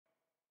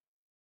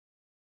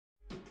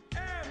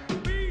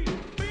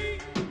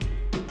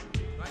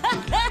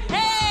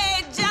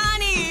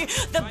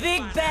the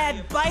big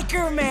bad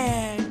biker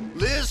man.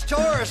 Liz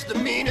Torres, the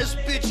meanest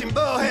bitch in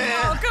Bohan.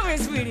 Oh, come here,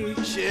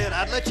 sweetie. Shit,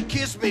 I'd let you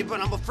kiss me, but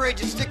I'm afraid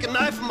you'd stick a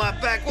knife in my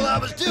back while I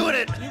was doing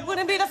it. You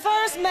wouldn't be the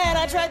first man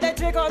I tried that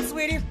trick on,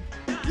 sweetie.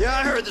 Yeah,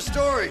 I heard the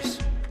stories.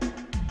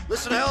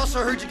 Listen, I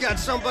also heard you got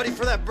somebody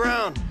for that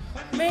Brown.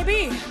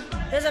 Maybe.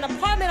 There's an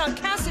apartment on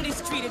Cassidy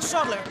Street in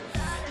Shoveler.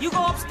 You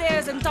go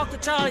upstairs and talk to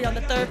Charlie on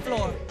the 3rd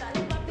floor.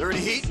 There any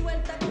heat?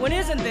 When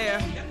isn't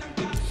there?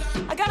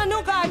 I got a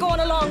new guy going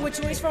along with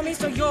you. He's from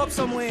Eastern Europe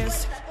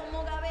somewheres.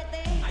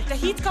 If the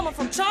heat's coming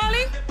from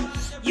Charlie,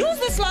 use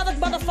this Slavic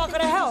motherfucker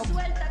to help.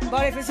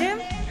 But if it's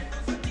him,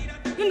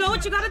 you know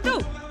what you gotta do.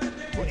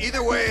 Well,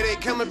 either way, it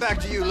ain't coming back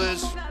to you,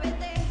 Liz.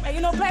 Hey,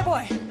 you know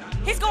Playboy?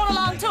 He's going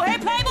along too. Hey,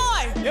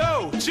 Playboy!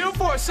 Yo, chill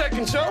for a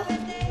second, Joe.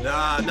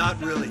 Nah,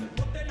 not really.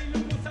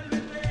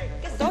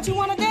 Don't you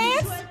want to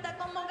dance?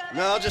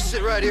 No, I'll just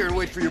sit right here and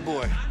wait for your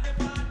boy.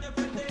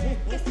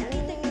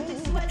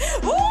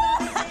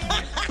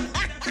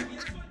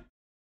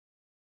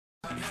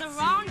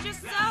 Surround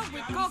yourself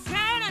with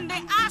cocaine and the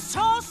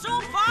asshole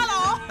soon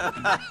follow.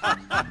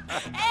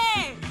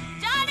 Hey,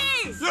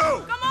 Johnny!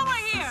 Yo! Come over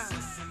here.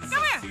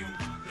 Come here.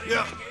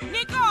 Yeah.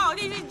 Nico,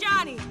 this is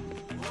Johnny.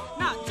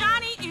 Now,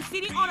 Johnny is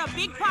sitting on a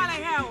big pile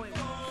of heroin.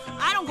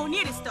 I don't go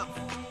near this stuff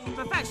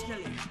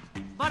professionally,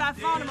 but I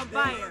found him a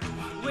buyer.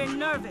 We're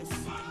nervous.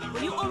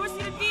 Will you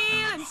oversee the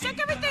deal and check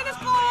everything is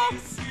cool?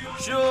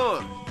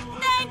 Sure.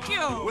 Thank you.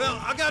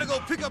 Well, I gotta go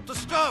pick up the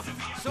stuff,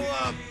 so,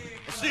 I'll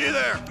see you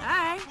there. All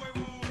right.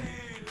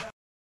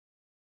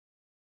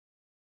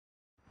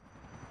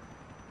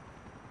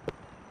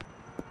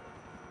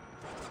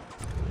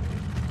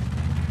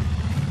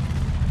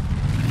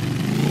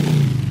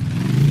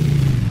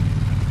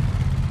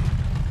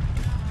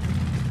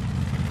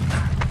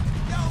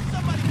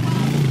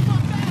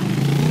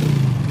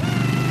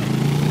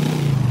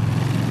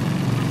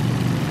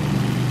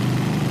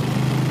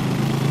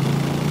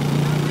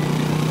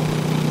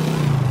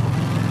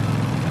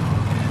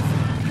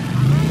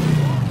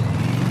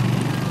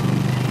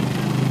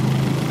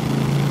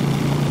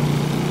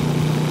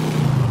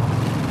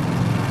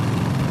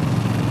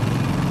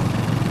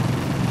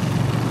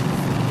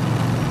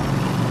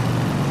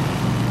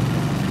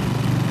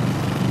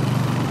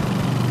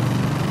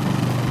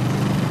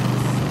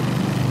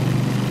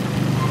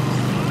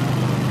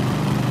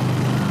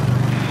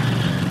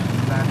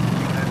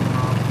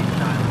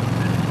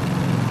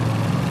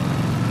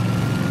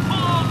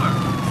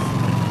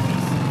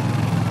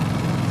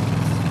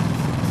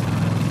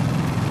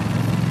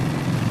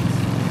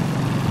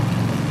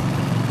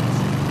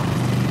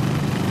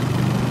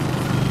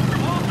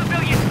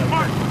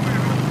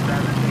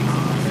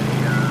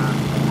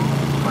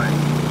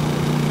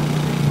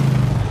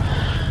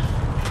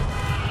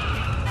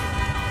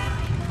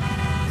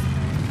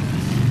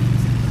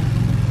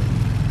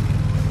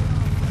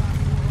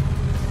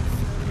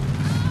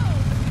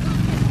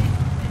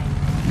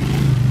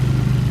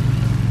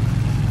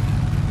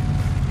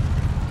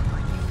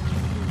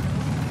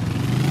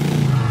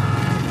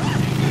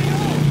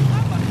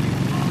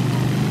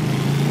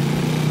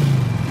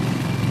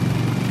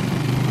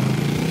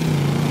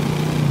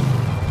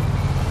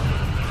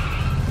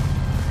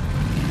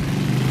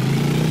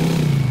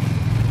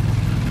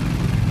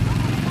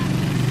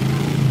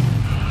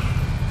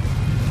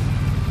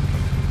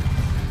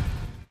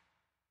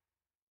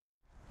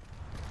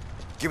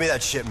 Give me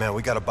that shit, man.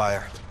 We got a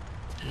buyer.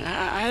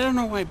 I don't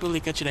know why Billy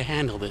got you to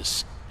handle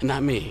this, and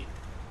not me.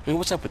 I mean,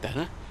 what's up with that,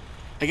 huh?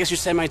 I guess you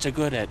Semites are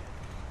good at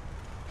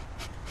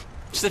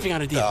sniffing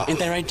out a deal. Ain't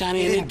that right,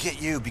 Johnny? He didn't get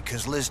you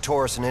because Liz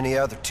Torres and any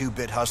other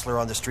two-bit hustler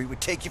on the street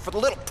would take you for the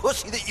little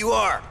pussy that you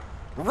are.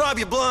 And rob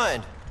you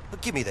blind.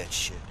 But give me that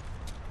shit.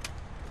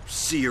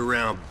 See you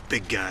around,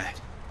 big guy.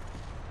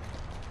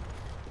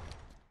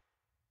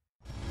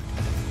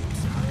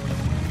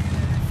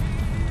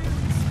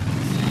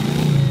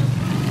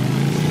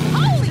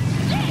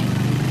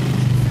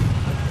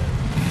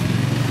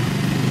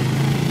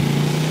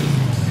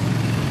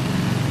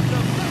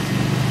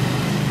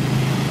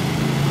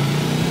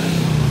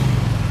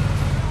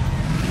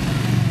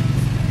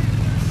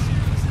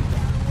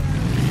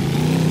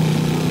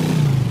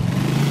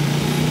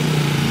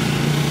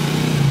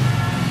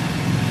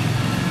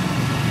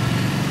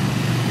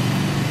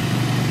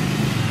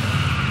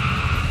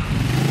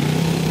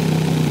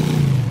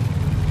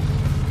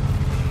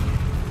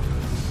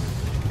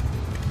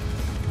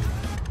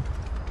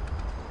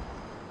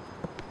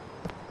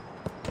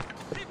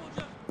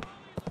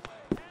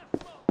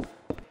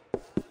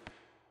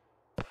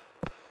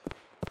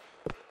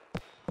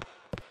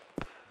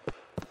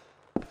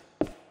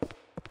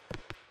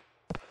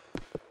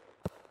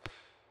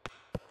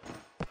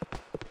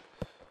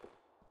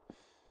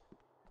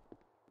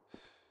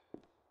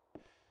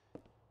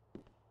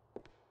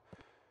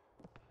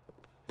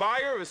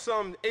 Buyer is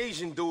some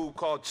Asian dude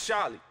called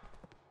Charlie.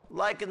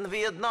 Like in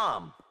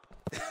Vietnam.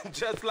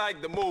 Just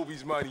like the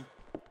movies, money.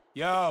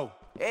 Yo.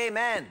 Hey,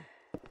 man.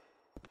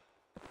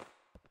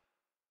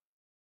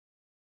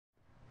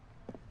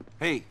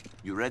 Hey,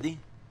 you ready?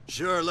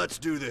 Sure, let's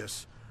do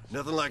this.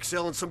 Nothing like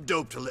selling some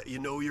dope to let you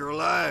know you're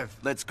alive.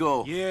 Let's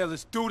go. Yeah,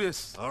 let's do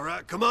this. All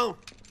right, come on.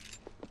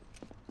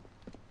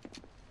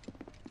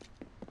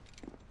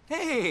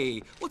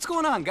 Hey, what's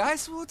going on,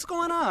 guys? What's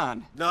going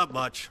on? Not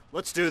much.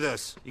 Let's do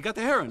this. You got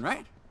the heroin,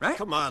 right? Right?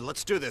 Come on,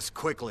 let's do this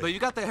quickly. But you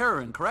got the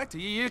heroin, correct?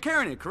 You're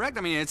carrying it, correct?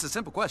 I mean, it's a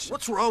simple question.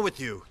 What's wrong with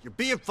you? You're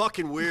being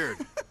fucking weird.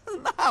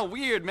 Not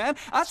weird, man.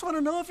 I just want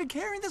to know if you're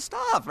carrying the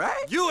stuff,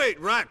 right? You ain't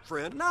right,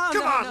 friend. No, Come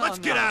no, on, no, let's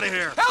get no. out of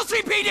here.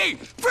 LCPD!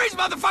 Freeze,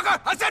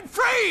 motherfucker! I said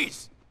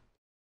freeze!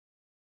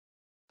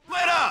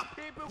 Split up!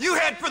 You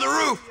head for the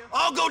roof.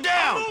 I'll go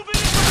down. Move it!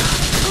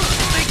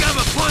 Think I'm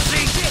a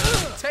pussy?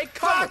 Take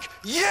cover! Fuck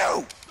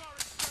you!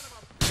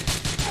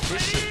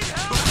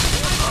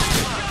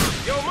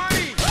 Yo,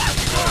 money!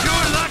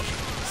 Your luck.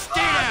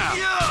 Stay down.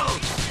 Yo!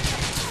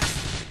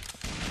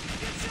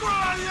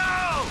 Screw you!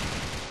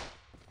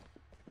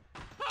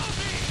 Help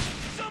me!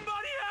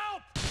 Somebody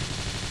help!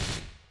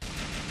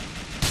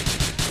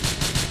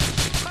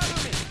 Cover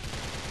me!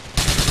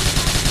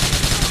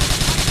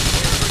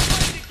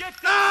 Everybody to get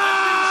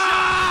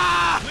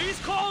down! Please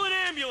call an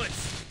ambulance!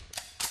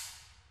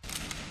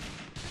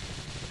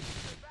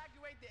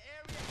 Evacuate the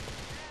area.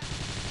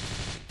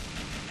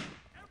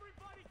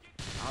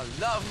 I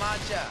love my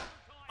job.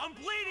 I'm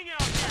bleeding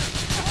out here!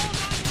 Call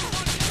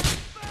 911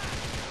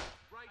 fast!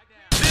 Right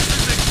now. This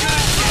is a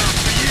good death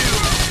for you.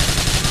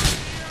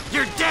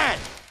 You're dead.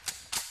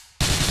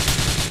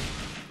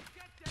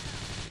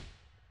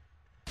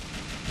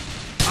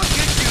 I'll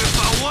get you if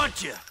I want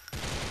you.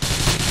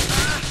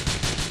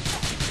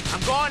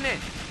 I'm going in.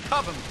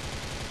 Cover me.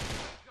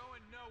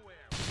 Going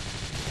nowhere.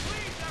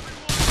 Please,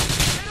 everyone,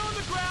 get on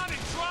the ground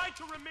and try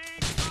to remain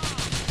calm.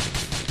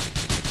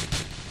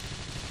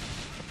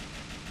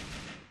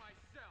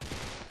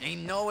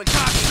 Ain't no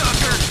excuse.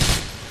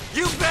 Cocksucker!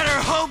 You better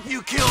hope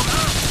you killed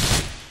her.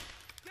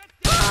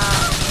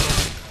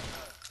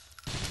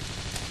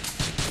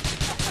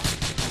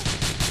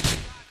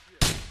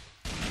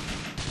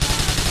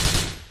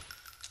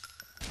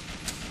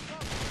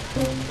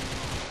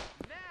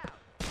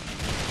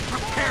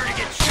 Prepare to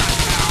get shot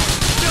now.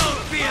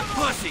 Don't be a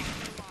pussy.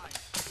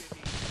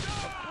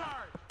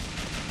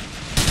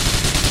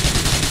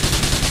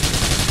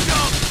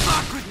 Don't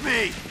fuck with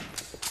me.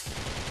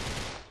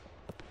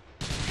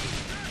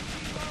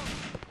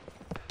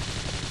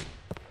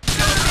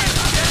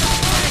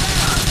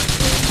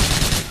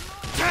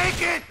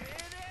 Take it!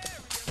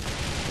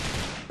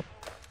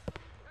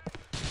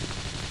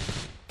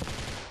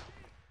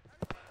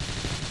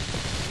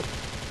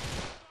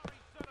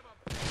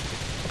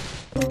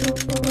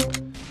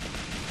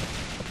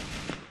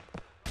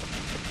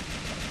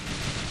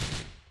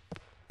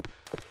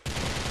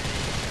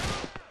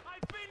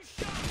 I've been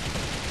shot!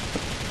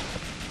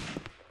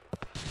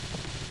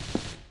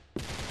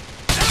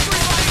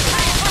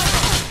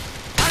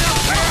 I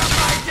don't care if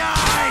I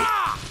die!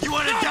 You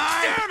wanna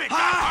die? damn it,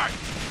 that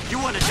Huh? You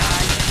wanna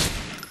die?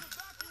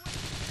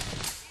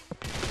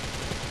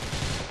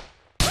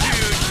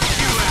 Dude,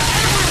 you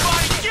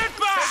Everybody get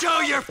back! show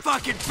your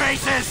fucking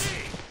faces!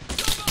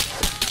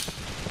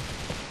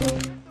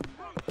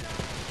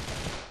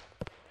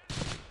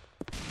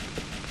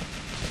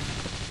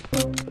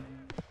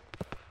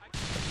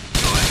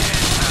 Go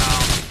ahead,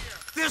 pal.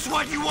 This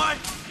what you want?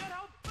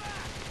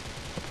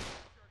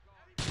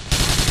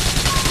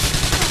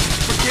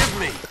 Forgive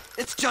me.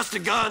 It's just a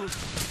gun.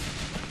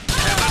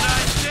 Have a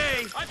nice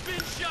day. I've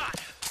been shot!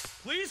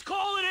 Please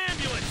call an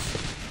ambulance!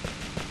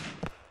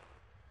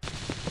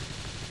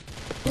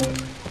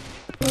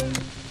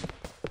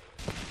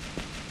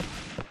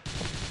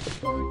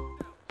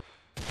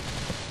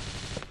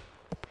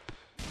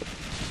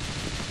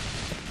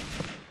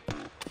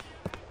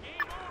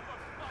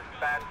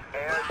 Dispatch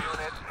air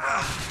units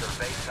to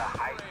survey the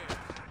height.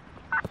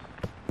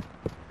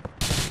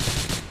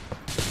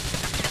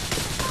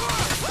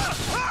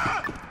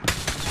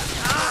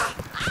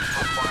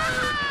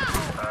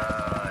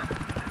 Required,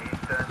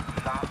 Eastern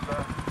Shasta.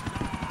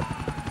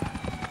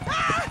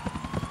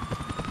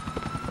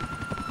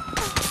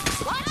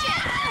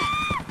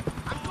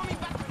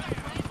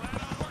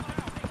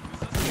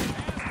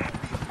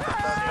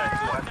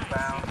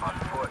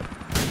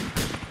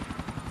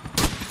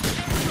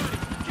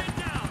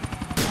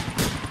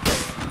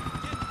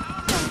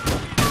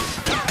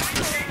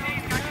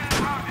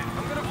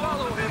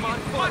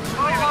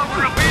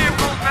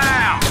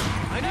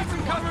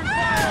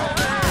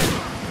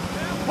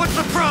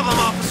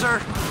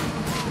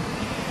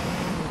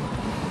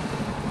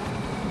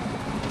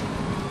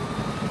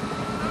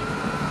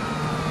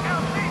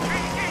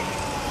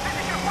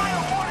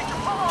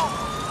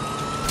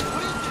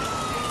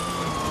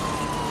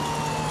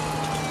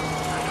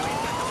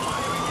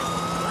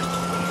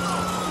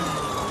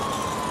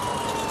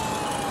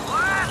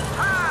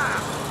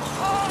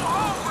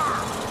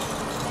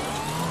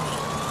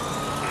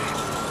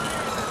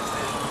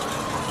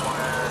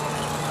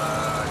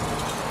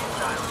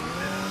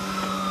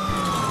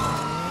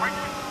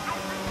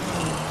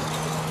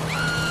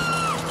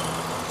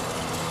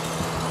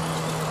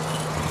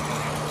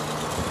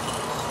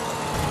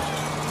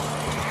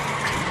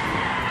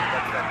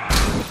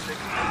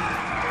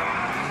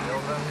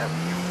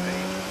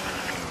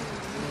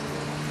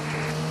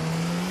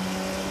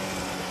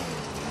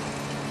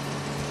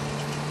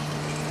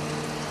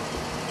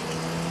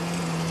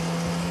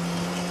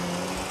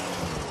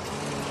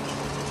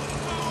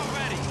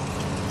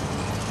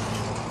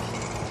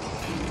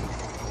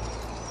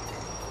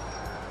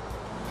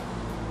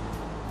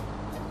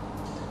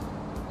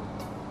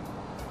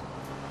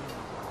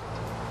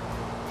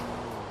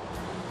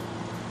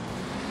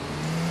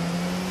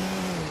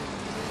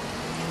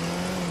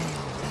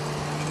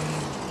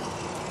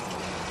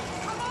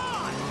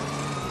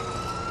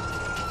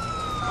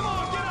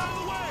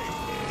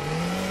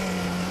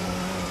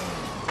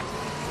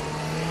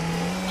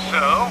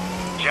 So,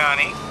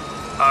 Johnny,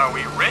 are we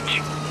rich?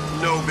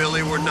 No,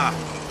 Billy, we're not.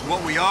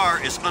 What we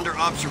are is under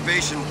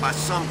observation by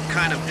some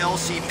kind of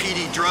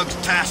LCPD drugs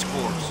task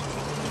force.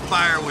 The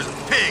buyer was a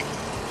pig.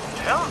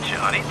 Hell,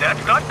 Johnny,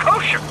 that's not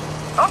kosher.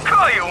 I'll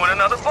call you when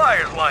another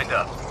buyer's lined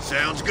up.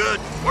 Sounds good.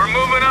 We're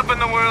moving up in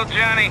the world,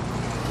 Johnny.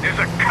 There's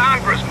a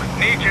congressman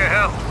needs your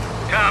help.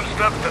 Tom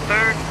Stubbs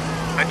III.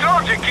 I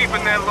told you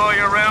keeping that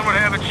lawyer around would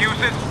have its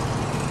uses.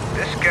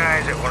 This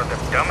guy's at one of the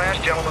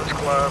dumbass gentlemen's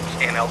clubs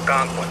in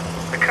Algonquin.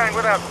 The kind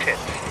without tits.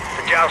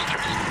 The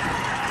jousters.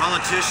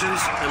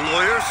 Politicians and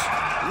lawyers?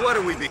 What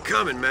are we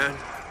becoming, man?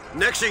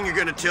 Next thing you're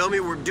gonna tell me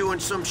we're doing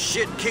some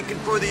shit kicking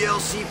for the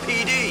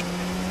LCPD.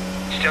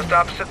 It's just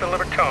opposite the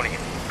Livertonian.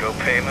 Go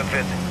pay him a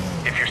visit.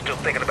 If you're still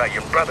thinking about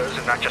your brothers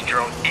and not just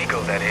your own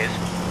ego, that is.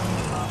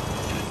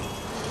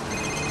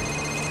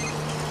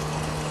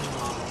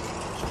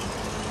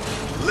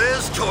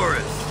 Liz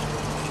Torres.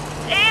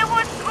 It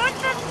was good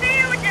to see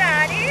you,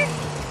 Johnny.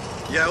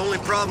 Yeah, only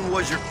problem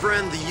was your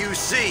friend, the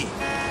UC.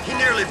 He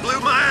nearly blew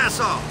my ass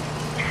off.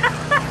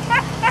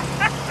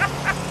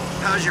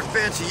 How's your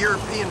fancy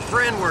European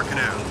friend working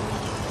out?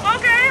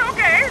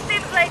 Okay.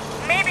 Seems like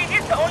maybe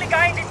he's the only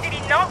guy in the city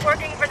not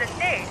working for the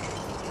state.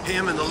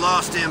 Him and the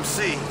Lost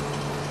MC.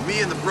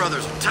 Me and the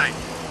brothers are tight.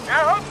 I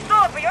hope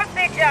so, for your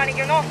sake, Johnny,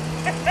 you know.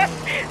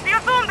 See you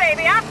soon,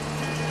 baby, huh?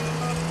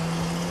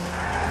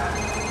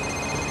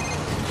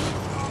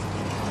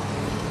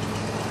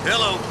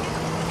 Hello.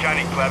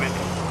 Johnny Clevitt,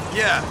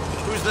 Yeah,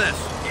 who's this?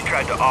 you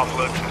tried to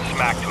offload some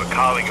smack to a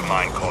colleague of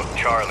mine called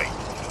Charlie.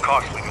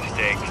 Costly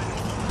mistake.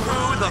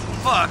 Who the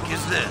fuck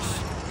is this?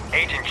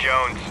 Agent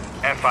Jones,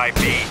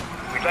 FIB.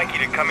 We'd like you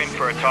to come in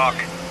for a talk.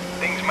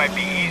 Things might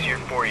be easier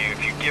for you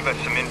if you give us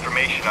some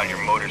information on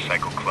your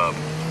motorcycle club.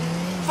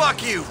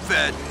 Fuck you,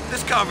 Fed.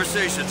 This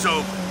conversation's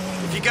over.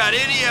 If you got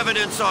any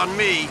evidence on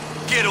me,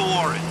 get a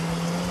warrant.